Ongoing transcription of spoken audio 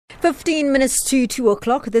15 minutes to 2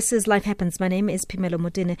 o'clock. This is Life Happens. My name is Phemelo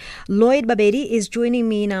Motene. Lloyd Babedi is joining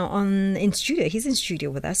me now in studio. He's in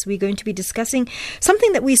studio with us. We're going to be discussing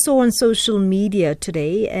something that we saw on social media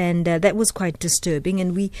today, and that was quite disturbing.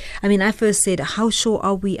 And I first said, how sure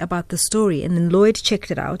are we about the story? And then Lloyd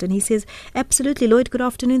checked it out, and he says, absolutely. Lloyd, good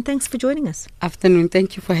afternoon. Thanks for joining us. Afternoon.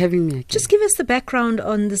 Thank you for having me again. Just give us the background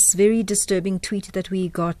on this very disturbing tweet that we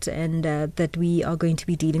got and that we are going to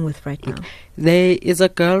be dealing with right now. There is a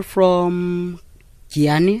girl from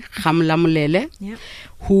Giani, Hamlamulele,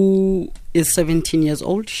 who is 17 years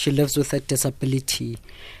old. She lives with a disability.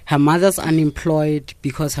 Her mother's unemployed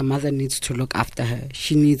because her mother needs to look after her.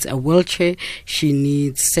 She needs a wheelchair. She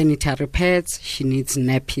needs sanitary pads. She needs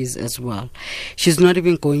nappies as well. She's not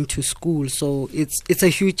even going to school. So it's a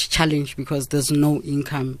huge challenge because there's no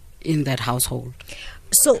income in that household.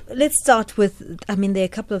 So let's start with, there are a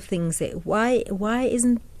couple of things there. Why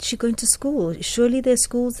isn't she going to school? Surely there are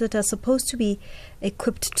schools that are supposed to be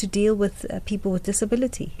equipped to deal with people with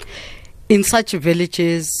disability. In such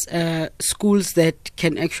villages, schools that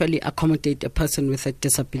can actually accommodate a person with a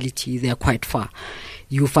disability, they are quite far.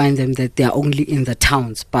 You find them that they are only in the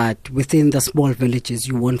towns, but within the small villages,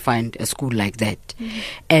 you won't find a school like that. Mm-hmm.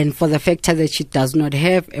 And for the factor that she does not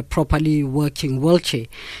have a properly working wheelchair,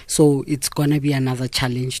 so it's going to be another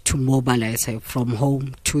challenge to mobilize her from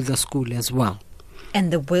home to the school as well.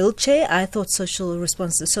 And the wheelchair, I thought social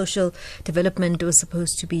development was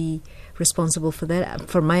supposed to be responsible for that.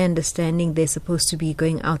 From my understanding, they're supposed to be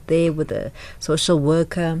going out there with a social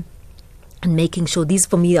worker and making sure, these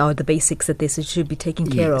for me are the basics that they should be taken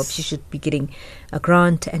care of. She should be getting a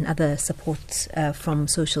grant and other support from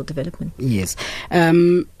social development. Yes.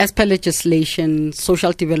 As per legislation,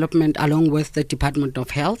 social development along with the Department of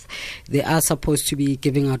Health, they are supposed to be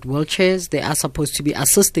giving out wheelchairs. They are supposed to be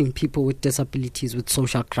assisting people with disabilities with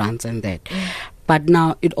social grants and that. But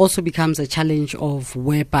now it also becomes a challenge of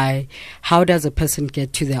whereby how does a person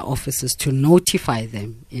get to their offices to notify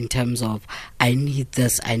them in terms of, I need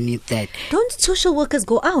this, I need that. Don't social workers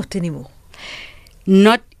go out anymore?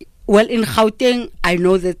 Well, in Gauteng, I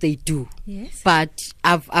know that they do. Yes. But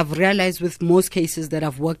I've realized with most cases that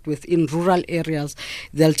I've worked with in rural areas,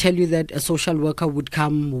 they'll tell you that a social worker would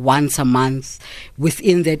come once a month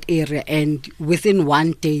within that area, and within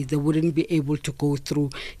one day they wouldn't be able to go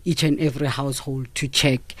through each and every household to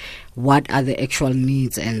check what are the actual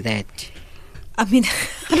needs and that. I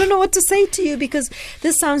don't know what to say to you, because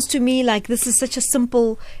this sounds to me like this is such a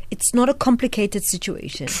simple, it's not a complicated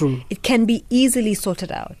situation. True. It can be easily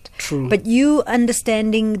sorted out. True. But you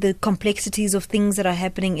understanding the complexities of things that are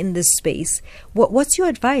happening in this space, what's your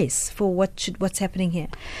advice for what's happening here?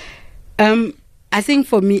 I think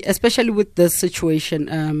for me, especially with this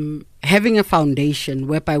situation, having a foundation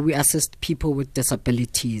whereby we assist people with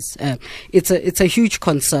disabilities, it's a huge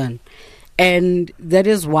concern. And that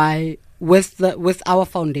is why with our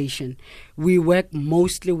foundation, we work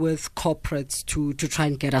mostly with corporates to try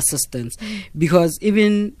and get assistance. Because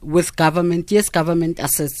even with government, yes, government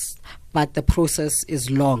assists, but the process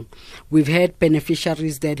is long. We've had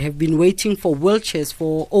beneficiaries that have been waiting for wheelchairs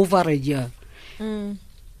for over a year. And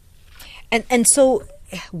so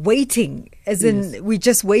waiting, as in we're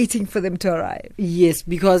just waiting for them to arrive. Yes,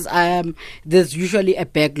 because there's usually a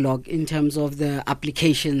backlog in terms of the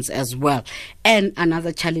applications as well. And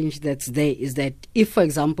another challenge that's there is that if, for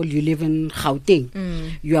example, you live in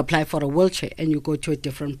Gauteng, you apply for a wheelchair and you go to a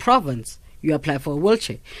different province, you apply for a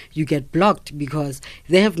wheelchair, you get blocked because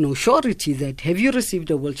they have no surety that have you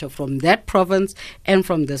received a wheelchair from that province and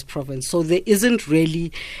from this province. So there isn't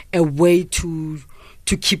really a way to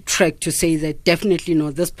keep track to say that definitely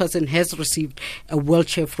no, this person has received a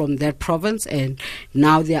wheelchair from that province and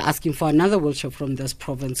now they're asking for another wheelchair from this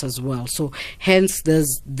province as well. So hence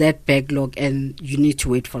there's that backlog and you need to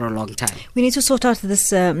wait for a long time. We need to sort out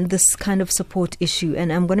this kind of support issue,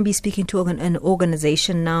 and I'm going to be speaking to an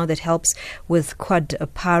organization now that helps with Quad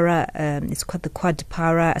Para. It's called the Quad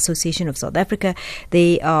Para Association of South Africa.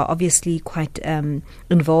 They are obviously quite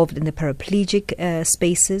involved in the paraplegic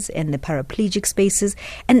spaces and the paraplegic spaces.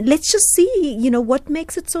 And let's just see, what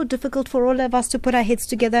makes it so difficult for all of us to put our heads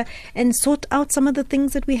together and sort out some of the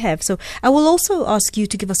things that we have. So I will also ask you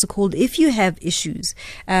to give us a call if you have issues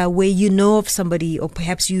where you know of somebody, or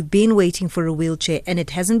perhaps you've been waiting for a wheelchair and it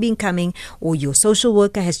hasn't been coming, or your social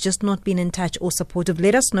worker has just not been in touch or supportive.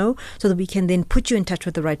 Let us know so that we can then put you in touch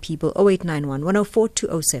with the right people. 0891 104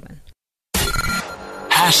 207.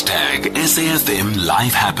 #SAFM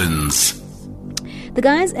Life Happens. The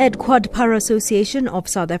guys at Quad Para Association of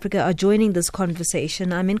South Africa are joining this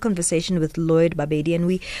conversation. I'm in conversation with Lloyd Babedi, and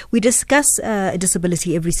we discuss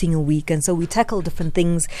disability every single week, and so we tackle different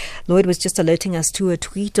things. Lloyd was just alerting us to a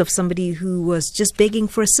tweet of somebody who was just begging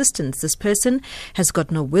for assistance. This person has got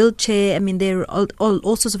no wheelchair. I mean, there are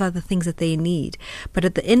all sorts of other things that they need. But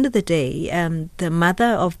at the end of the day, the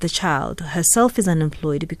mother of the child herself is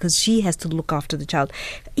unemployed because she has to look after the child.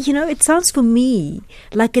 You know, it sounds for me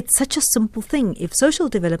like it's such a simple thing. If social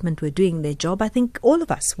development were doing their job, I think all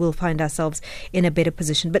of us will find ourselves in a better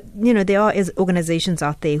position. But, you know, there are organizations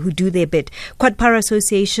out there who do their bit. Quad Para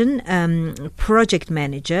Association project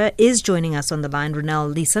manager is joining us on the line,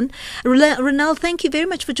 Ronelle Leeson. Ronelle, thank you very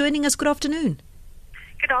much for joining us. Good afternoon.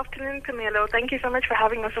 Good afternoon, Camilo. Thank you so much for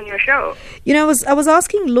having us on your show. You know, I was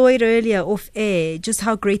asking Lloyd earlier off air just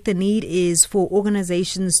how great the need is for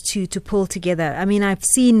organizations to pull together. I mean, I've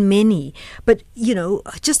seen many, but, you know,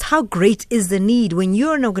 just how great is the need when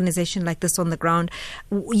you're an organization like this on the ground?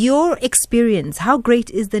 Your experience, how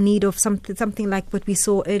great is the need of something like what we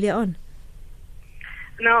saw earlier on?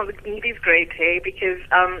 No, the need is great, hey, because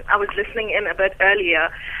I was listening in a bit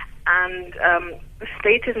earlier, and the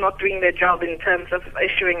state is not doing their job in terms of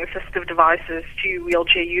issuing assistive devices to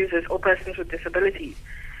wheelchair users or persons with disabilities.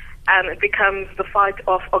 And it becomes the fight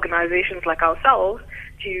of organizations like ourselves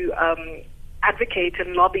to advocate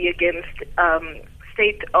and lobby against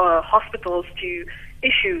state hospitals to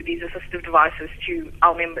issue these assistive devices to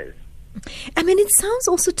our members. I mean, it sounds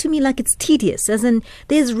also to me like it's tedious, as in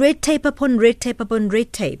there's red tape upon red tape upon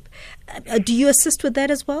red tape. Do you assist with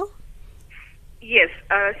that as well? Yes,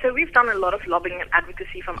 so we've done a lot of lobbying and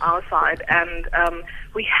advocacy from our side, and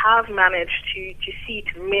we have managed to seat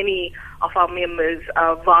many of our members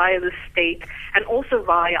via the state and also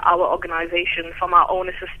via our organization from our own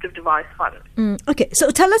assistive device fund. Okay, so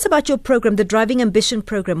tell us about your program, the Driving Ambition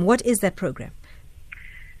program. What is that program?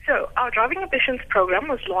 So our Driving Ambitions program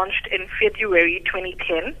was launched in February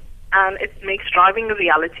 2010, and it makes driving a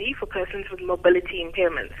reality for persons with mobility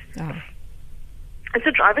impairments. Oh. It's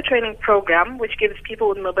a driver training program which gives people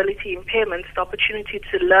with mobility impairments the opportunity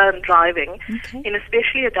to learn driving in a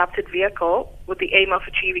specially adapted vehicle with the aim of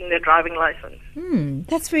achieving their driving license.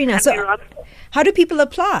 That's very nice. So how do people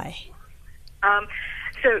apply?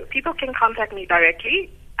 So people can contact me directly,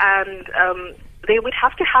 and they would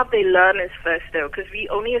have to have their learners first, though, because we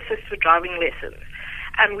only assist with driving lessons.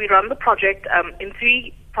 And we run the project in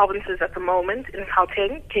 3 provinces at the moment, in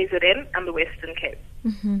Gauteng, KZN, and the Western Cape.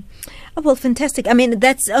 Mm-hmm. Oh, well, fantastic. I mean,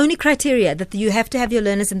 that's the only criteria, that you have to have your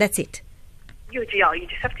learners and that's it. You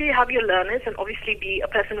just have to have your learners and obviously be a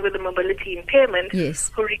person with a mobility impairment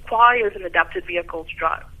who requires an adapted vehicle to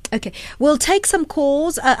drive. Okay, we'll take some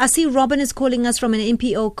calls. I see Robin is calling us from an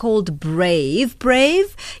NPO called Brave.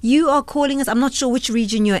 Brave, you are calling us. I'm not sure which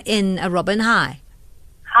region you're in, Robin. Hi.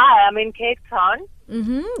 Hi, I'm in Cape Town.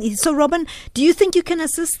 So, Robin, do you think you can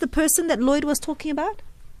assist the person that Lloyd was talking about?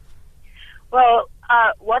 Well,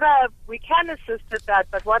 we can assist with that,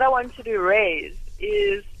 but what I want to raise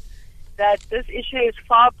is that this issue is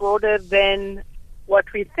far broader than what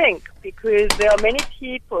we think, because there are many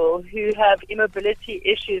people who have immobility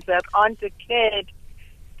issues that aren't declared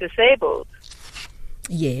disabled.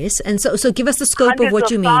 Yes, and so give us the scope of what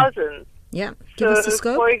you mean. Thousands. Yeah, give us the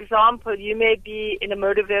scope. For example, you may be in a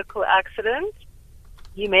motor vehicle accident.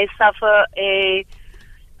 You may suffer a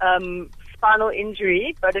spinal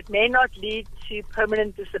injury, but it may not lead to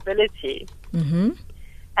permanent disability. And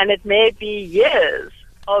it may be years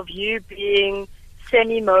of you being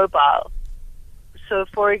semi-mobile. So,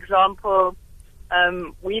 for example,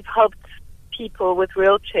 we've helped people with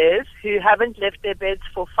wheelchairs who haven't left their beds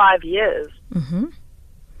for 5 years.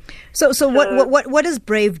 So what does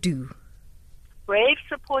Brave do? Brave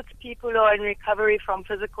supports people who are in recovery from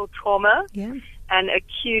physical trauma and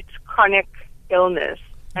acute chronic illness.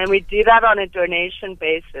 And we do that on a donation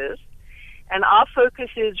basis. And our focus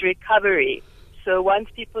is recovery. So once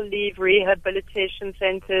people leave rehabilitation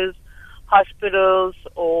centers, hospitals,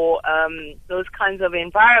 or those kinds of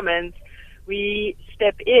environments, we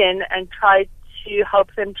step in and try to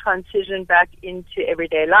help them transition back into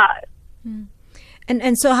everyday life.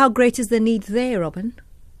 And so how great is the need there, Robin?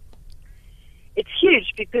 It's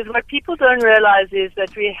huge, because what people don't realize is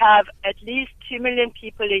that we have at least 2 million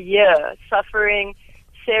people a year suffering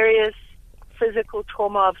serious physical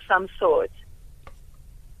trauma of some sort.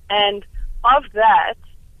 And of that,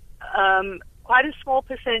 quite a small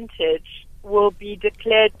percentage will be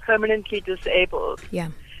declared permanently disabled.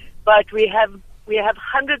 But we have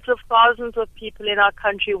hundreds of thousands of people in our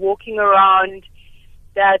country walking around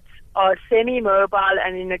that are semi-mobile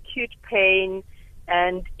and in acute pain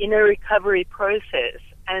and in a recovery process.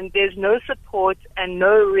 and there's no support and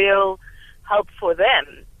no real help for them.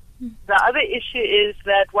 The other issue is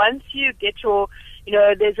that once you get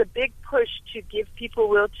there's a big push to give people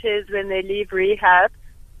wheelchairs when they leave rehab,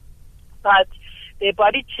 but their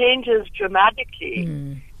body changes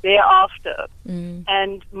dramatically thereafter.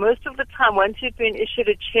 And most of the time, once you've been issued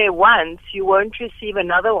a chair once, you won't receive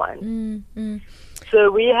another one.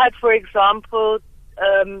 So we had, for example,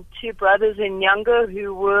 two brothers in Nyanga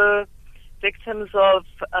who were victims of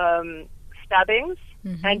stabbings,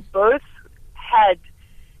 and both had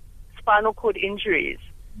spinal cord injuries.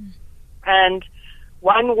 And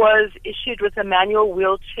one was issued with a manual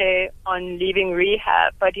wheelchair on leaving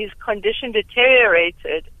rehab, but his condition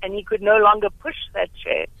deteriorated and he could no longer push that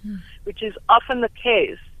chair, which is often the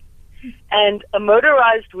case. And a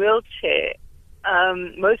motorized wheelchair,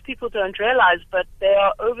 most people don't realize, but they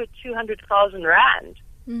are over 200,000 rand.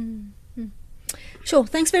 Sure.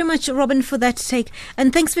 Thanks very much, Robin, for that take.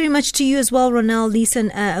 And thanks very much to you as well, Ronelle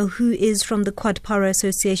Leeson, who is from the Quad Para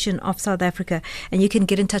Association of South Africa. And you can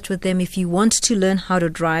get in touch with them if you want to learn how to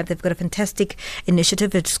drive. They've got a fantastic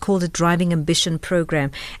initiative. It's called the Driving Ambition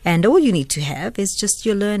Program. And all you need to have is just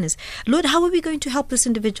your learners. Lord, how are we going to help this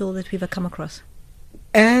individual that we've come across?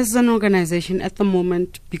 As an organization at the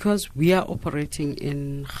moment, because we are operating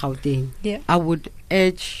in Gauteng, I would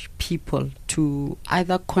urge people to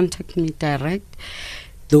either contact me direct,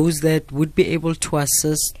 those that would be able to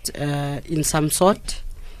assist in some sort,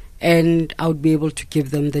 and I would be able to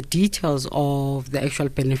give them the details of the actual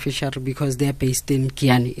beneficiary because they're based in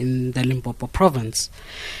Kiani in the Limpopo province.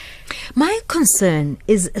 My concern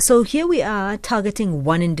is, so here we are targeting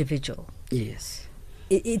one individual. Yes.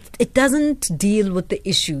 It doesn't deal with the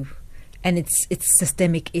issue, and it's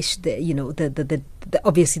systemic issue. The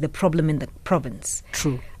obviously the problem in the province.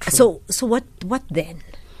 True. So what then?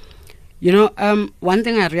 One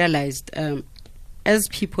thing I realized, as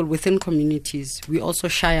people within communities, we also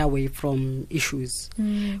shy away from issues.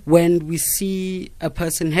 When we see a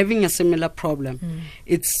person having a similar problem,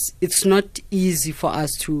 it's not easy for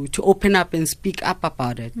us to open up and speak up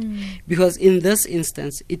about it. Because in this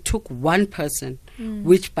instance, it took one person,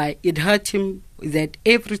 which it hurt him that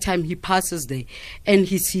every time he passes there and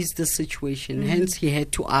he sees the situation, hence he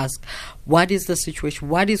had to ask, what is the situation?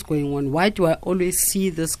 What is going on? Why do I always see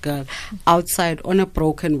this girl outside on a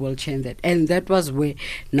broken wheelchair? And that was where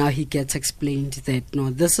now he gets explained that, no,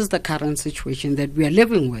 this is the current situation that we are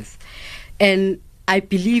living with. And I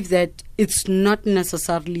believe that it's not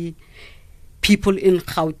necessarily people in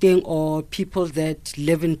Gauteng or people that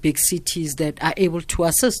live in big cities that are able to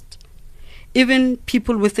assist. Even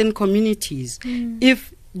people within communities,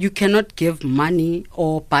 if you cannot give money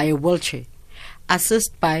or buy a wheelchair,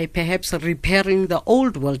 assist by perhaps repairing the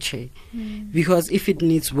old wheelchair. Because if it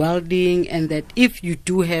needs welding, and that if you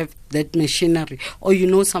do have that machinery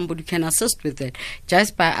or somebody can assist with that,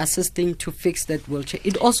 just by assisting to fix that wheelchair,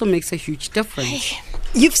 it also makes a huge difference.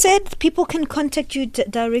 You've said people can contact you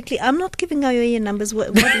directly. I'm not giving away your numbers.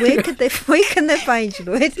 Where can they find you,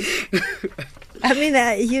 Lloyd? I mean,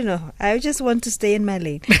 I just want to stay in my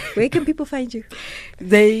lane. Where can people find you?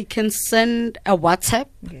 They can send a WhatsApp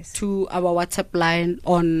to our WhatsApp line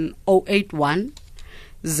on 081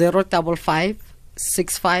 055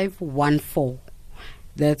 6514.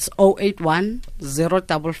 That's 081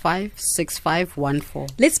 055 6514.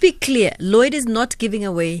 Let's be clear. Lloyd is not giving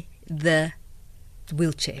away the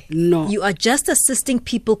wheelchair. No. You are just assisting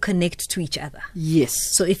people connect to each other.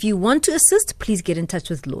 Yes. So if you want to assist, please get in touch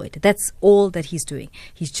with Lloyd. That's all that he's doing.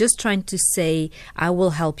 He's just trying to say, I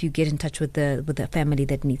will help you get in touch with the family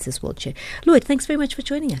that needs this wheelchair. Lloyd, thanks very much for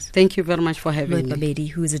joining us. Thank you very much for having me. Lloyd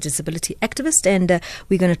Babedi, who is a disability activist, and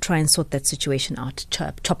we're going to try and sort that situation out.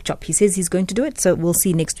 Chop. He says he's going to do it, so we'll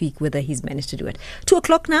see next week whether he's managed to do it.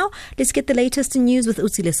 2:00 now. Let's get the latest in news with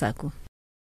Utsi Lesaku.